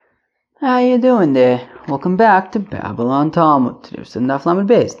How you doing there? Welcome back to Babylon Talmud. Today we're studying Daf Lamed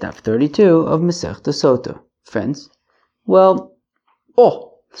Beis, Daf 32 of Masechta Sotah. Friends, so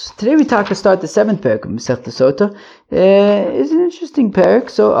today we talk to start the 7th parak of Masechta Sotah. It's an interesting parak.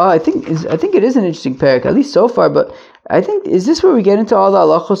 So I think it is an interesting parak, at least so far. But I think, is this where we get into all the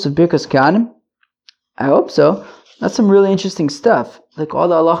halachos of Birkas Kohanim? I hope so. That's some really interesting stuff, like all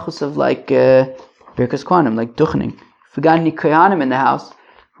the halachos of Birkas Kohanim, like duchening. If we got any kohanim in the house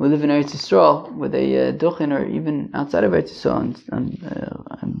who live in Eretz Yisrael with a duchen, or even outside of Eretz Yisrael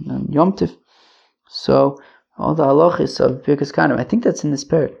on Yom Tiv. So all the halachos of Birkas Kohanim, I think that's in this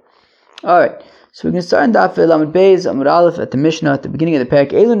parak. Alright, so we're going to start in Daf Lamed Beis Amud Aleph at the Mishnah at the beginning of the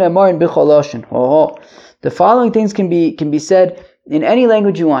parak. Elu ne'amar in bichol lashon. The following things can be said in any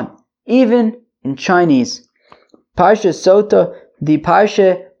language you want, even in Chinese. Parsha Sotah, the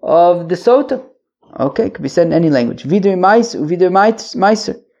Parsha of the Sotah. Okay, could be said in any language. Vidur Meiser. Vidur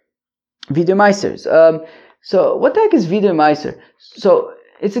Meisers. So what the heck is Vidur Meiser? So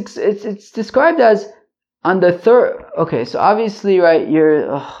it's described as on the third. Okay, so obviously, right,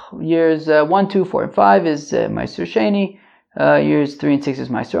 years 1, 2, 4, and 5 is Meiser Sheni. Years 3 and 6 is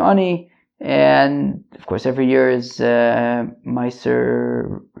Meiser Ani, and of course every year is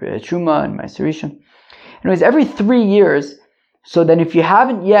Meiser Truma and Meiser Rishon. Anyways, every 3 years. So then if you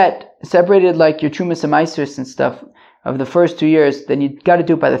haven't yet separated like your Trumas and Meisers and stuff of the first 2 years, then you got to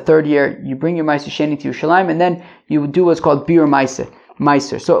do it by the 3rd year. You bring your Meiser Sheni to Yerushalayim, and then you do what's called Bir Meiser.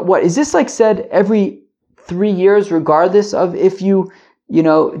 So what is this, like, said every 3 years, regardless of if you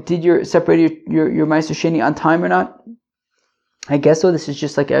did separated your Meiser Sheni on time or not? I guess so. This is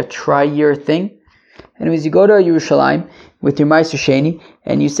just like a tri-year thing. Anyways, you go to Yerushalayim with your Meiser Sheni,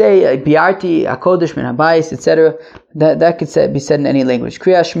 and you say Biarti, Akodesh, Min Habayis, etc. That could be said in any language.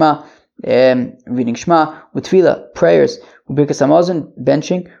 Kriya Shema, reading Shema, Utfila, prayers, Ubirkas Hamazon,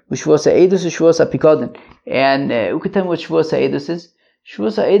 benching, Ushvos HaEdus, Ushvos HaPikodin. And who could tell me what Shvos HaEdus is?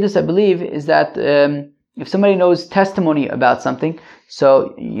 Shvos HaEdus, I believe, is that if somebody knows testimony about something,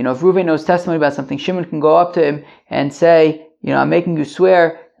 so if Reuven knows testimony about something, Shimon can go up to him and say, I'm making you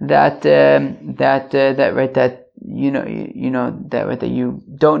swear that you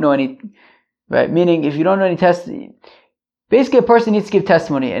don't know any, right? Meaning, if you don't know any testimony, basically a person needs to give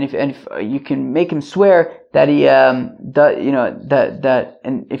testimony, and if you can make him swear that he and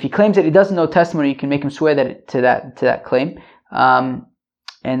if he claims that he doesn't know testimony, you can make him swear to that claim, and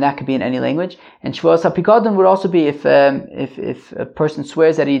that could be in any language. And Shvos HaPikodon would also be if a person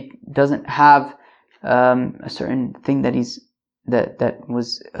swears that he doesn't have a certain thing that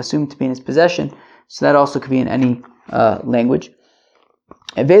was assumed to be in his possession. So that also could be in any language.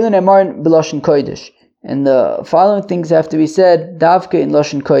 And the following things have to be said davka in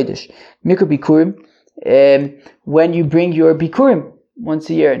Lashon Kodesh. Mikra Bikurim, when you bring your Bikurim once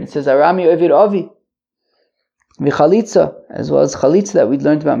a year, and it says Arami Ovid Avi, Vichalitza, as well as Chalitza that we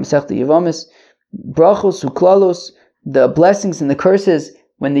learned about Masechta Yevamis, Brachos Uklalos, the blessings and the curses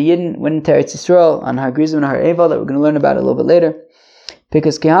when the Yidden went into Eretz Yisrael on Har Gerizim and Har Eval, that we're going to learn about a little bit later.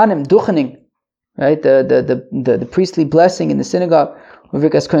 Because Kehanim duchening, right, the priestly blessing in the synagogue,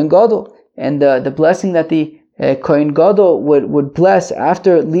 Uvirkas Kohen Gadol, and the blessing that the Kohen Gadol would bless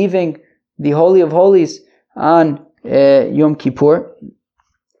after leaving the Holy of Holies on Yom Kippur.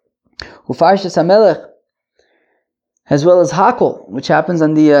 Ufarshas HaMelech, as well as Hakol, which happens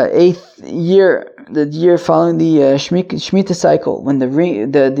on the 8th year, the year following the Shemitah cycle, when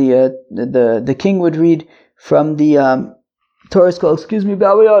the king would read from the Torah scroll. Excuse me,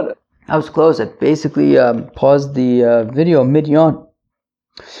 Babylon. I was close. I basically paused the video mid-yawn.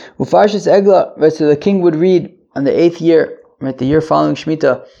 Ufarshas Egla, right, so the king would read on the 8th year, right, the year following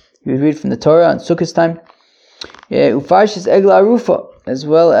Shemitah, he would read from the Torah on Sukkot time. Ufarshas Egla Arufa, as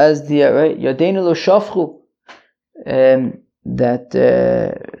well as the Yadeinu Lo Shafchu, that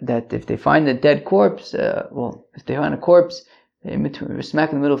if they find a dead corpse, if they find a corpse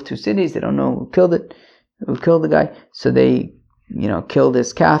smack in the middle of 2 cities, they don't know who killed the guy, so they kill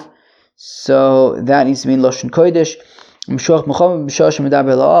this calf. So that needs to be in Lashon Kodesh.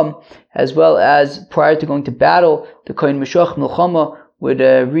 As well as prior to going to battle, the Kohen Meshuach Milchama would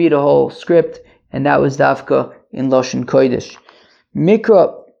read a whole script, and that was Davka in Lashon Kodesh.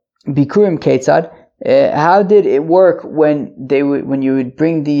 Mikra Bikurim Ketzad. How did it work when you would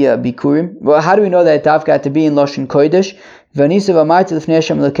bring the Bikurim? Well, how do we know that Davka had to be in Lashon Kodesh?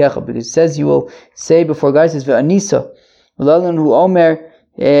 Because it says you will say before God, it says V'anisa L'Alan Omer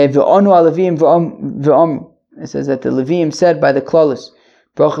V'onu Alavim V'om. It says that the Levim said by the Klolos,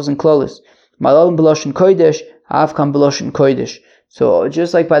 Brachos and Klolos, Malalim B'Lashon Kodesh, Avkam B'Lashon Kodesh. So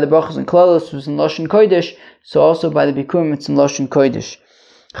just like by the Brachos and Klolos was in Lashon Kodesh, so also by the Bikurim it's in Lashon Kodesh.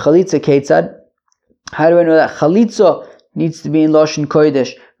 Chalitza Ketzad. How do I know that Chalitza needs to be in Lashon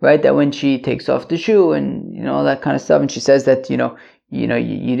Kodesh, right? That when she takes off the shoe and all that kind of stuff, and she says that you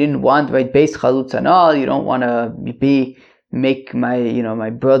didn't want, right, base chalutza and all. You don't want to make my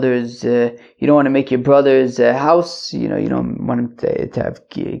brother's. You don't want to make your brother's house. You don't want him to have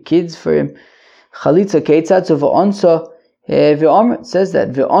kids for him. Chalitza Ketzad. So v'onsa v'omer, it says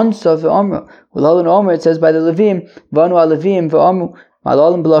that v'onsa v'omer. Well, Omer, it says by the Levim, v'anu al-Levim v'omer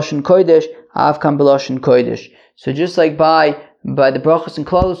malalim b'lashon kodesh avkam b'lashon kodesh. So just like by the brachos and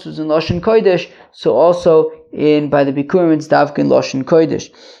klalos was in Lashon Kodesh, so also by the Bikurim it's davka in Lashon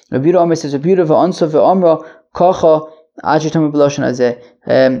Kodesh. Rabbi Yehuda Omer says, Rabbi Yehuda v'ansa v'amra kocha ajitam b'lashon hazeh.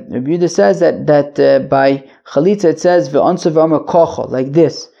 Rabbi Yehuda says that by Chalitza it says v'ansa v'amra kocha, like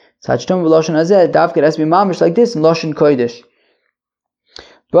this. So ajitam b'lashon hazeh, davka it has to be mamish like this in Lashon Kodesh.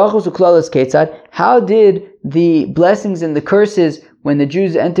 Brachos u'klalos ketzad. How did the blessings and the curses when the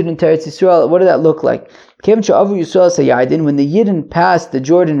Jews entered into Eretz Yisrael, what did that look like? When the Yidden passed the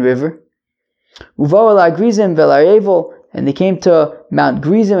Jordan River, and they came to Mount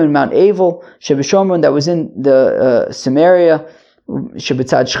Gerizim and Mount Avel, Shebeshomron, that was in the Samaria,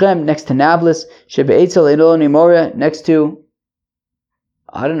 Shebetzad Shechem, next to Nablus, Shebe'etzel Eloni Moreh, next to,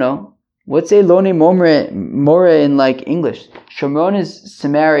 I don't know, what's Eloni Moreh in like English? Shomron is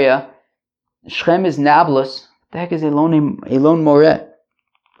Samaria, Shechem is Nablus. The heck is Elon Moreh?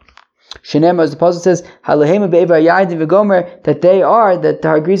 Shenema, as the Apostle says, Halahema be'ever hayardin v'gomer, that the Har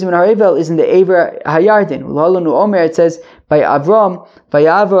Gerizim and Har Evel is in the Ever Hayardin. U'lalonu Omer, it says by Avram,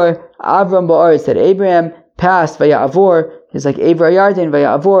 Vayavor Avram ba'aretz, that Abraham passed Vayavor is like Ever Hayardin,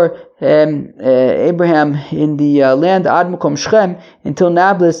 Vayavor Abraham in the land Ad Mukom Shechem until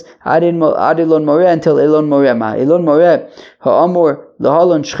Nablus Ad Elon Moreh, until Elon Moreh. Elon Moreh ha'amor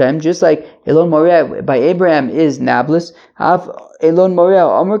lahalon Shechem, just like Elon Moreh by Abraham is Nablus. Av Elon Moreh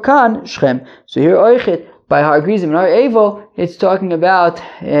ha'amor kan Shechem. So here Oichet by Har Gerizim and Har Evel, it's talking about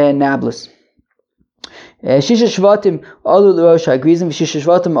Nablus. Shisha Shvatim alu l'rosh Gerizim, v'shisha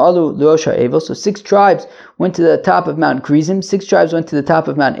Shvatim alu l'rosh Evel. So 6 tribes went to the top of Mount Gerizim, 6 tribes went to the top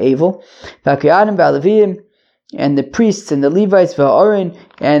of Mount Avel. V'akiyadim v'alavim, and the priests and the Levites v'ha'aron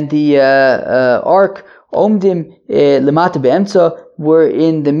and the ark omdim lemata be'emtza were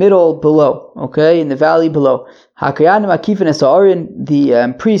in the middle below, okay, in the valley below. Hakayadim akifin es ha'aron,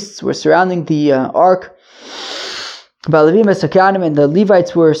 the priests were surrounding the ark. And the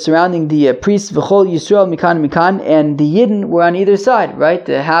Levites were surrounding the priests, V'chol Yisrael mikan, and the Yidden were on either side, right?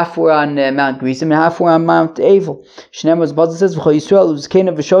 Half were on Mount Gerizim and half were on Mount Avel. Shneimar, as Bible says, V'chol Yisrael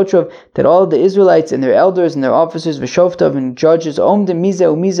Uzkenav V'shotrav, that all the Israelites and their elders and their officers, V'shoftav and judges, Omdim Mizeh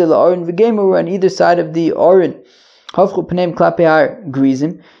u'Mizeh la'Aron V'gemer, were on either side of the Aron. Hafchu Pneim Klape Har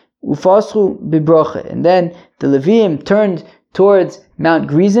Gerizim Ufaschu B'brocha, and then the Leviim turned towards Mount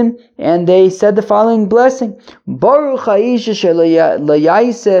Gerizim, and they said the following blessing: Baruch ha'isha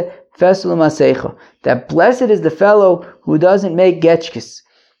she'layayse fesel masecha. That blessed is the fellow who doesn't make getchkis.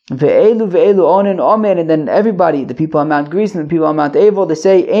 Ve'elu onen amen. And then everybody, the people on Mount Gerizim, the people on Mount Avel, they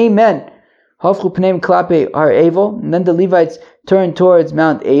say Amen. Hafchu pneim klape har Avel. And then the Levites turned towards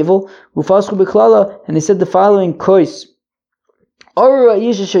Mount Avel. Ufaschu b'klala, and they said the following kois: Aru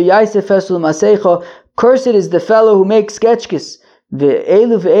ha'isha she'layayse fesel masecha. Cursed is the fellow who makes getchkis.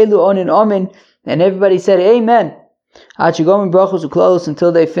 Ve'elu onin amen, and everybody said Amen. Achigom brachos uklalos,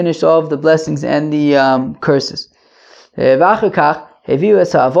 until they finished all of the blessings and the curses. Then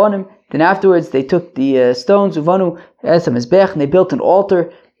afterwards they took the stones uvanu es hamizbech, and they built an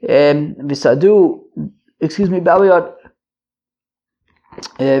altar. Visadu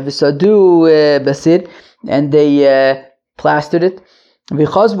basid, and they plastered it.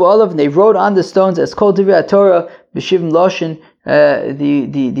 V'chazbu olav, and they wrote on the stones as kol divrei Torah b'shivim loshin,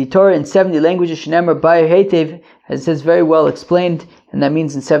 the Torah in 70 languages. Shneimar by heitev, as it says, very well explained, and that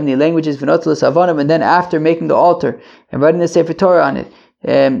means in 70 languages. V'notlus avanim, and then after making the altar and writing the Sefer Torah on it,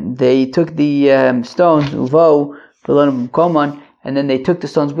 they took the stones uvo v'lonim koman, and then they took the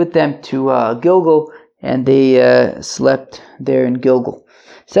stones with them to Gilgal, and they slept there in Gilgal.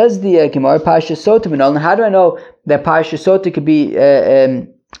 Says the Gemara, Parsha Sotah. And how do I know that Parsha Sotah could be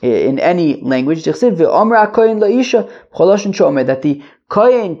in any language? That the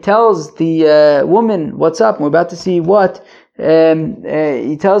Kohen tells the woman what's up. We're about to see what.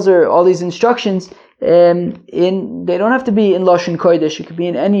 He tells her all these instructions. They don't have to be in Lashon Kodesh. It could be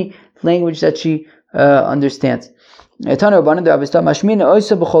in any language that she understands. We can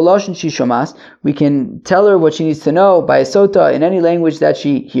tell her what she needs to know by a sotah in any language that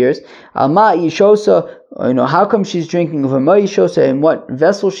she hears. Alma yishosa How come she's drinking of a and what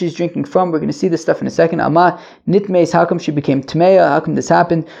vessel she's drinking from? We're going to see this stuff in a second. Ama nitmes, how come she became tmeya? How come this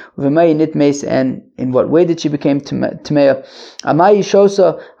happened? V'may nitmes, and in what way did she become tmeya? Ama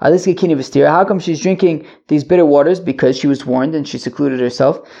yishosa aliske kini v'stira, how come she's drinking these bitter waters? Because she was warned and she secluded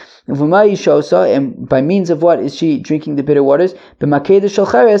herself. V'may yishosa, and by means of what is she drinking the bitter waters? B'makeda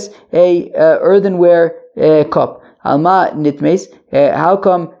shalcheres, a earthenware cup. Alma nitmes, how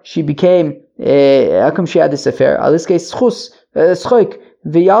come she became how come she had this affair? Aliske schoik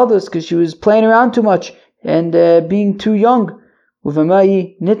v'yaldus, because she was playing around too much and being too young.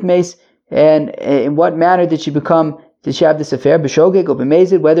 Uvamai nitmes, and in what manner did she have this affair? B'shogeg or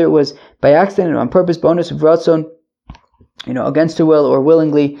b'mezid, whether it was by accident or on purpose, bonus of ratzon, against her will or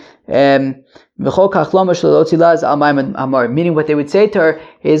willingly. Meaning what they would say to her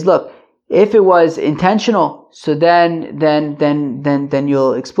is, look, if it was intentional, so then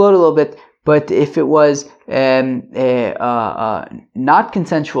you'll explode a little bit. But if it was not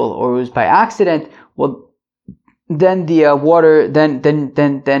consensual or it was by accident, well, then the water, then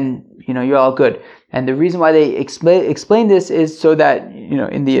you're all good. And the reason why they explain this is so that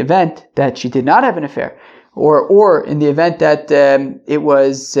in the event that she did not have an affair, or in the event that it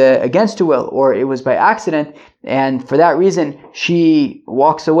was against her will, or it was by accident, and for that reason she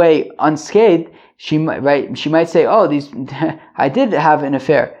walks away unscathed, she might say, oh, I did have an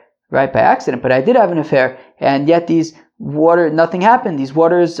affair. Right, by accident, but I did have an affair, and yet nothing happened. These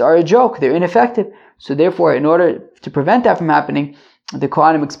waters are a joke; they're ineffective. So therefore, in order to prevent that from happening, the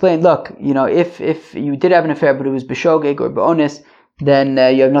Kohanim explained, look, if you did have an affair, but it was b'shogeg or b'onis, then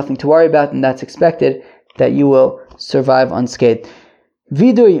you have nothing to worry about, and that's expected that you will survive unscathed.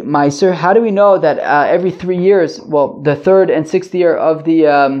 Vidui Meiser, how do we know that every 3 years, well, the 3rd and 6th year of the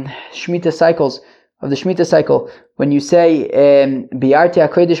Shemitah cycle, when you say Biyarti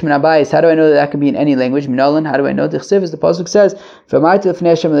HaKodesh Min Habayis, how do I know that can be in any language? Minolan, how do I know? The Chsiv, as the pasuk says, V'amarti l'fnei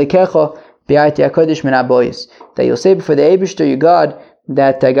Hashem Elokecha Biyarti HaKodesh Min Habayis, that you'll say before the Eibishter, your God,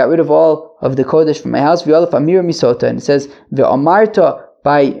 that I got rid of all of the Kodesh from my house. V'yolaf Amir Misotah, and it says V'amarta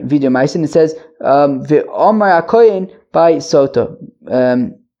by Video Meiser, and it says V'omar HaKoyin by Sotah.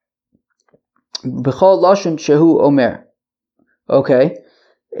 B'chol Lashon Shehu Omer. Okay.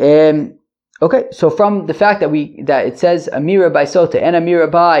 Okay, so from the fact that it says Amira by Sotah and Amira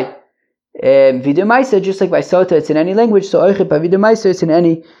by Video Meiser, just like by Sotah it's in any language, so Oichet by Video Meiser it's in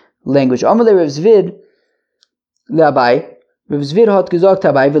any language. Amalei Rav Zvid Le'abai, Rav Zvid hot gesagt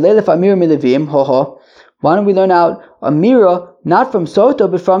Abai, V'leilef Amira milevim, why don't we learn out Amira not from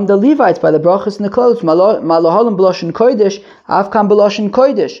Sotah but from the Levites by the brachas and the clothes, Malahalim b'loshen kodesh, Avkam b'loshen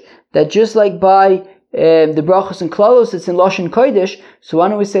kodesh, that just like by the brachos and klalos, it's in Lashon Kodesh. So why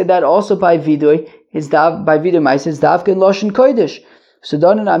don't we say that also by Vidoy? By Vidoy Meiser, it's Davka in Lashon Kodesh. So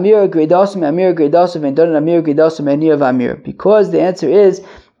Donan Amir Greidasim, and Donan Amir Greidasim, Eniyav Amir. Because the answer is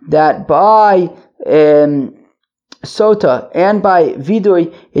that by Sotah and by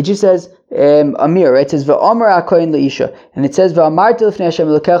Vidoy, it just says Amir, right? It says V'Omer HaKoyin Leisha, and it says V'Amarti l'fnei Hashem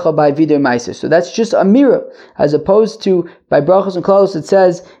Elokecha by Vidoy Meiser. So that's just Amira, as opposed to by brachos and klalos it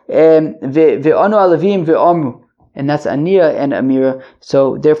says V'Onu Alavim V'Omru, and that's Aniya and Amira.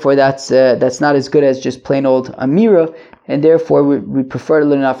 So therefore that's not as good as just plain old Amira, and therefore we prefer to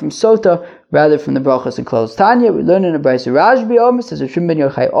learn out from Sotah rather from the brachos and klalos. Tanya, we learn in the Brayso. Rashbi Omer says Rishon ben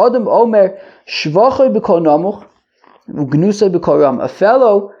Yochai Odom Omer Shvachoi b'Kol Namuch Ugnusoi b'Kol Ram. A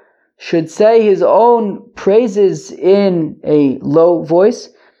fellow should say his own praises in a low voice,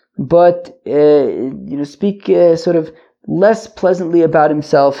 but speak sort of less pleasantly about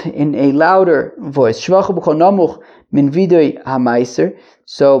himself in a louder voice. Shvachu b'kol namuch min vidui hamaiser.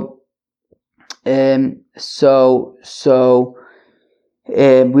 So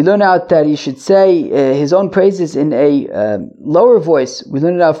we learn out that he should say his own praises in a lower voice. We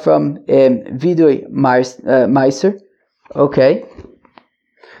learn it out from vidui meiser. Okay.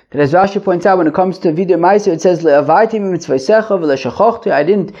 That as Rashi points out, when it comes to Vidui Meiser, it says I didn't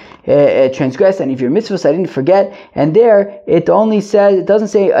transgress any of your mitzvahs, I didn't forget. And there it doesn't say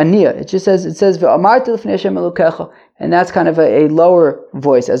Aniyah, it says V'amarti l'fnei Hashem Elokecha, and that's kind of a lower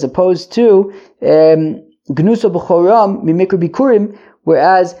voice, as opposed to Gnuso b'choram mimikra bikurim,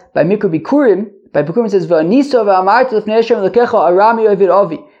 whereas by mikra bikurim it says V'aniso v'amarti l'fnei Hashem Elokecha arami ovid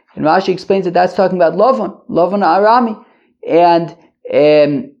ovi, and Rashi explains that that's talking about Lavan arami, and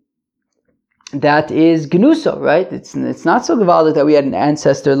that is Gnuso, right? It's not so gewaldic that we had an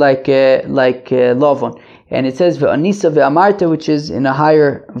ancestor like Lavan. And it says Ve'anisa ve'amarta, which is in a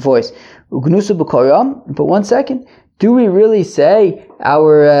higher voice. Ugnuso b'koram. But one second, do we really say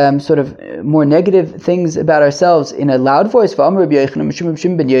our sort of more negative things about ourselves in a loud voice? V'amar Rabbi Yochanan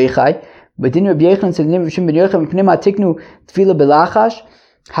Mishum ben Yochai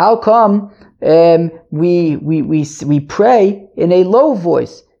How come we pray in a low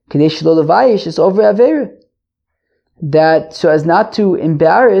voice? That so as not to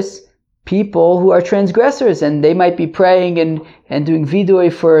embarrass people who are transgressors, and they might be praying and doing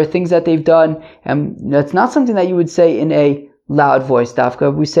vidui for things that they've done, and that's not something that you would say in a loud voice.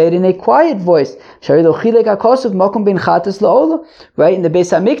 Dafka, we say it in a quiet voice. Right? In the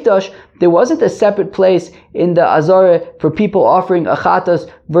Beis Hamikdash, there wasn't a separate place in the Azara for people offering a chatas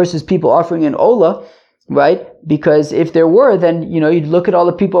versus people offering an ola, right? Because if there were, then you'd look at all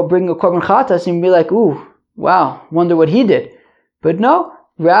the people bringing a korban chatas and you'd be like, ooh, wow, wonder what he did. But no,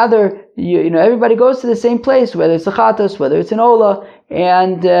 rather, everybody goes to the same place, whether it's a chatas, whether it's an ola,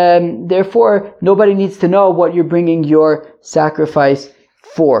 and therefore nobody needs to know what you're bringing your sacrifice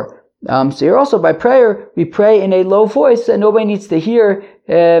for. So here also by prayer, we pray in a low voice, and nobody needs to hear,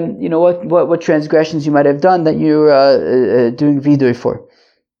 what transgressions you might have done that you're doing vidui for.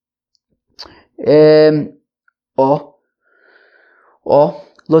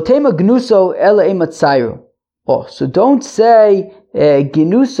 Lotema gnuso ela ematzayru. So don't say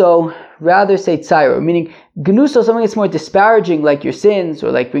genuso, rather say tzairo. Meaning genuso, something that's more disparaging, like your sins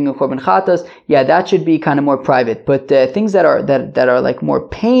or like bringing a korban chatas. Yeah, that should be kind of more private. But things that are like more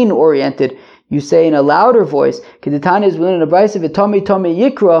pain oriented, you say in a louder voice. Kedetana is within a brayso v'tomei tomei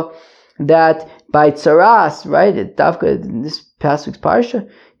yikra, that by tzaras, right? In this past week's parsha,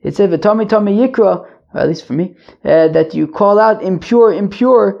 it said v'tomei tomei yikra. Or at least for me, that you call out impure.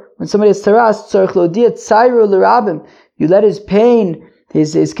 When somebody has taras, you let his pain,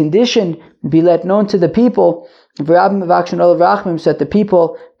 his condition be let known to the people, so that the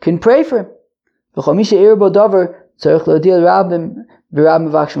people can pray for him.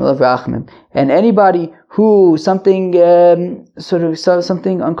 And anybody who something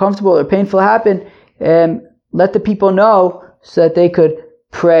uncomfortable or painful happened, let the people know so that they could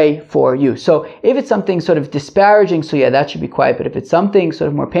pray for you. So if it's something sort of disparaging, so yeah, that should be quiet. But if it's something sort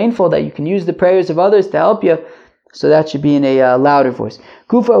of more painful that you can use the prayers of others to help you, so that should be in a louder voice.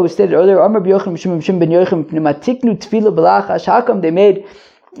 Kufa was stated earlier, how come they made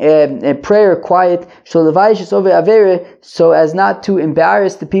a prayer quiet, so as not to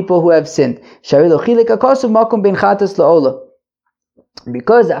embarrass the people who have sinned?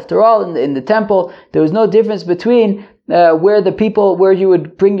 Because after all, in the temple, there was no difference between where you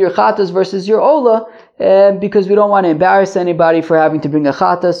would bring your chatas versus your ola, because we don't want to embarrass anybody for having to bring a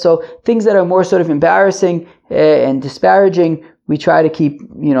chatas. So things that are more sort of embarrassing and disparaging, we try to keep,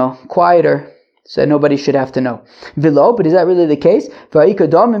 quieter, so that nobody should have to know. Vilo, but is that really the case? But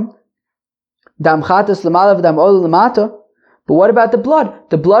what about the blood?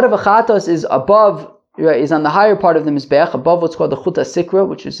 The blood of a chatas is above, is on the higher part of the mizbeach, above what's called the chuta sikra,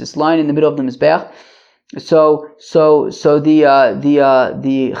 which is this line in the middle of the mizbeach. So the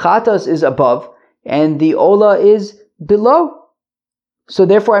chatas is above and the ola is below. So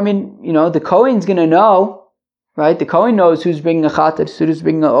therefore, the Kohen's going to know, right? The Kohen knows who's bringing a chatas, who's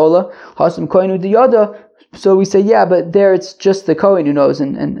bringing an ola. Hasam Kohen u'diyada. So we say, yeah, but there it's just the Kohen who knows,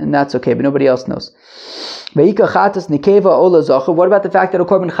 and that's okay, but nobody else knows. What about the fact that a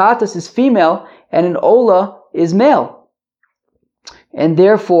korban chatas is female and an ola is male? And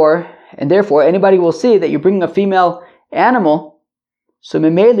therefore, anybody will see that you're bringing a female animal, so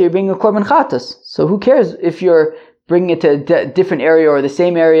memele you're bringing a korban chatas. So who cares if you're bringing it to a different area or the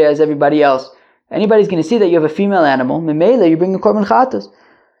same area as everybody else? Anybody's going to see that you have a female animal. Memele you're bringing a korban chatas.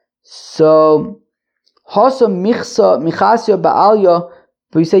 So hasam michasya ba'alya,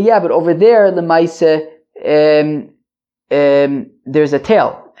 but you say, yeah, but over there lemaise there's a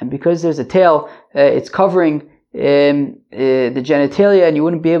tail, and because there's a tail, it's covering the genitalia, and you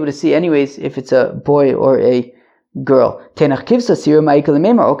wouldn't be able to see anyways if it's a boy or a girl. Okay,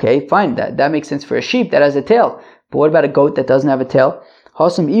 fine, that makes sense for a sheep that has a tail. But what about a goat that doesn't have a tail? Well,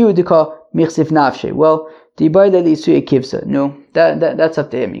 no, that's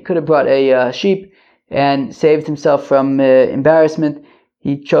up to him. He could have brought a sheep and saved himself from embarrassment.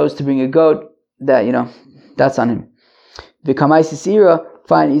 He chose to bring a goat. That's on him.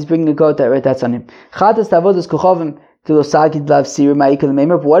 Fine, he's bringing a goat, that's on him. But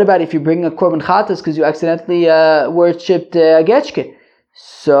what about if you bring a korban chatas because you accidentally worshipped a getchke?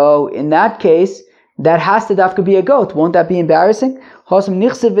 So in that case, that has to dafka be a goat. Won't that be embarrassing?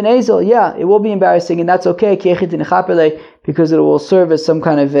 Yeah, it will be embarrassing, and that's okay, because it will serve as some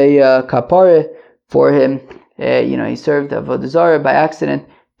kind of a kapara for him. He served avodah zarah by accident.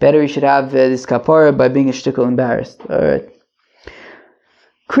 Better he should have this kapara by being a shtickle embarrassed. All right.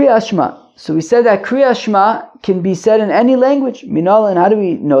 Kriyas Shema. So we said that Kriya Shema can be said in any language. Minal, and how do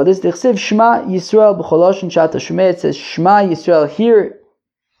we know this? Dichsiv Shema Yisrael b'cholosh Shat Shema. It says Shema Yisrael, hear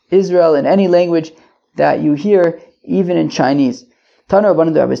Israel in any language that you hear, even in Chinese. Tanar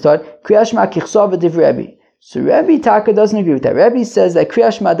Rabbanan, the rabbis taught Kriya Shema kichsav v'div Rebbe. So Rebbe Taka doesn't agree with that. Rebbe says that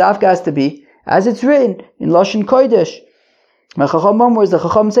Kriya Shema dafka has to be as it's written in Lashon Kodesh. My Chacham was the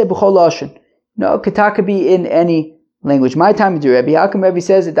Chacham say b'chol Lashon. No, Ketaka be in any language. My time to Rebbe. How come Rebbe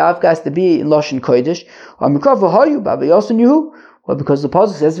says that the Afka has to be in Lashon Kodesh? Or Mikra v'hayu, b'havayosan yuhu. Well, because the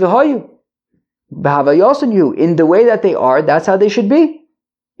pasuk says v'hayu. B'havayosan yuhu. In the way that they are, that's how they should be.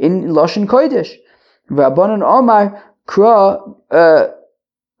 In Lashon Kodesh. V'abanan Omar kra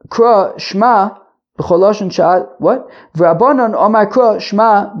shma b'chol lashon shat. What? V'abanan Omar kra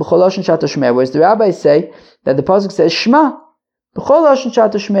shma b'chol lashon shat shema. Whereas the rabbis say that the pasuk says shma b'chol lashon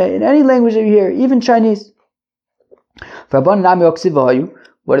shat shema in any language that you hear, even Chinese. What did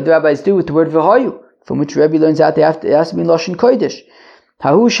the rabbis do with the word v'hayu? From which Rebbe learns out it has to be in Lashon Kodesh.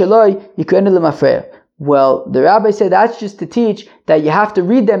 Well, the rabbis say that's just to teach that you have to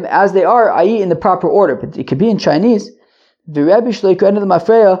read them as they are, i.e. in the proper order. But it could be in Chinese. How does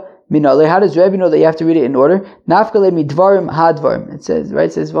Rebbe know that you have to read it in order? It says, right?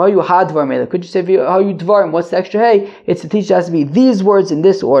 It says v'hayu hadvarim. Could you say v'hayu dvarim? What's the extra hey? It's to teach it has to be these words in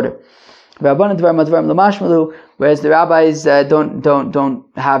this order. Whereas the rabbis don't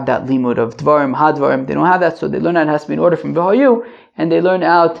have that limud of dvarim, hadvarim. They don't have that, so they learn out it has to be in order from v'hayu, and they learn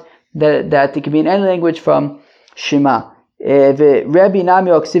out that it can be in any language from Shema. Rebbe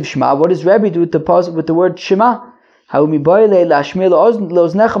nami oksiv Shema. What does Rebbe do with the word Shema? It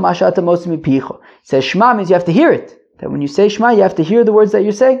says Shema means you have to hear it. That when you say Shema, you have to hear the words that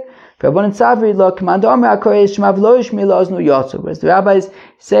you're saying. Whereas the rabbis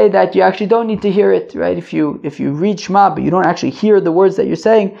say that you actually don't need to hear it, right? If you read Shema, but you don't actually hear the words that you're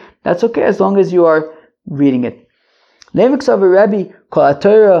saying, that's okay as long as you are reading it. So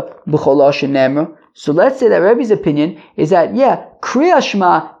let's say that Rebbe's opinion is that, Kriya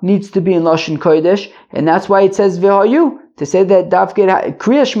Shema needs to be in Lashon Kodesh, and that's why it says V'hayu, to say that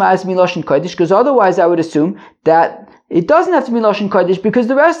Kriya Shema has to be in Lashon Kodesh, because otherwise I would assume that it doesn't have to be in Lashon Kodesh, because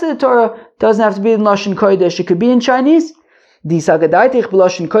the rest of the Torah doesn't have to be in Lashon Kodesh. It could be in Chinese. Because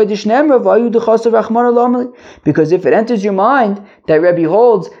if it enters your mind that Rebbe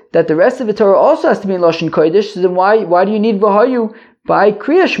holds that the rest of the Torah also has to be in Lashon Kodesh, so then why do you need V'hayu by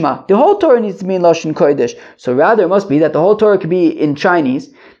Kriya Shema? The whole Torah needs to be in Lashon Kodesh. So rather it must be that the whole Torah could be in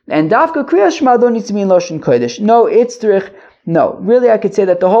Chinese, and Dafka Kriya Shema don't need to be in Lashon Kodesh. No, it's Drich. No, really I could say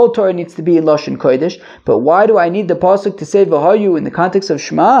that the whole Torah needs to be in Lashon Kodesh, but why do I need the pasuk to say v'hayu in the context of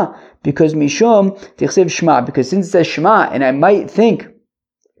Shema? Because Mishum tichsev Shema, because since it says Shema, and I might think,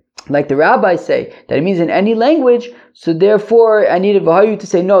 like the rabbis say, that it means in any language, so therefore I needed v'hayu to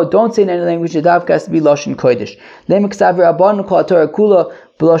say, no, don't say in any language, the dafka has to be Lashon Kodesh.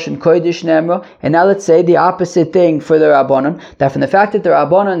 And now let's say the opposite thing for the Rabbanon, that from the fact that the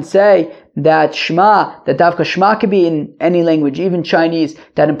Rabbanon say that dafka Shema could be in any language, even Chinese,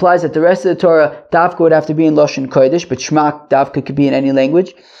 that implies that the rest of the Torah, dafka would have to be in Lashon Kodesh, but Shema dafka could be in any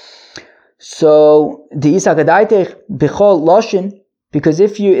language. So, the Isakadaitech B'chol Lashon, because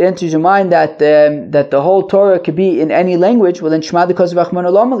if it enters your mind that the whole Torah could be in any language, well then Shema because of Rachman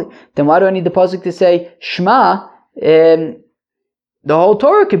Olamali. Then why do I need the pasuk to say Shema? The whole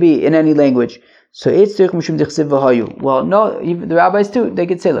Torah could be in any language. So it's Mishum Dichsiv V'hayu. Well, no, even the rabbis too, they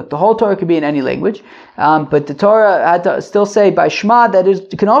could say, look, the whole Torah could be in any language, but the Torah had to still say by Shema that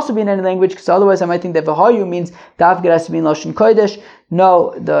it can also be in any language, because otherwise I might think that V'hayu means Dafka has to be in Lashon Kodesh.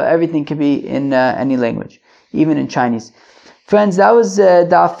 No, everything can be in any language, even in Chinese. Friends, that was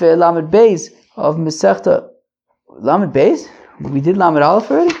Daf Lamed Beis of Masechta. Lamed Beis? We did Lamed Aleph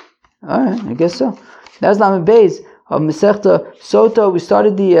already? Alright, I guess so. That was Lamed Beis of Masechta Sotah. We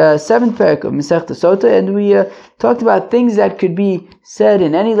started the 7th parak of Masechta Sotah, and we talked about things that could be said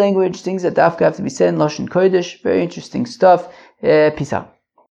in any language, things that dafka have to be said in Lashon Kodesh. Very interesting stuff. Peace out.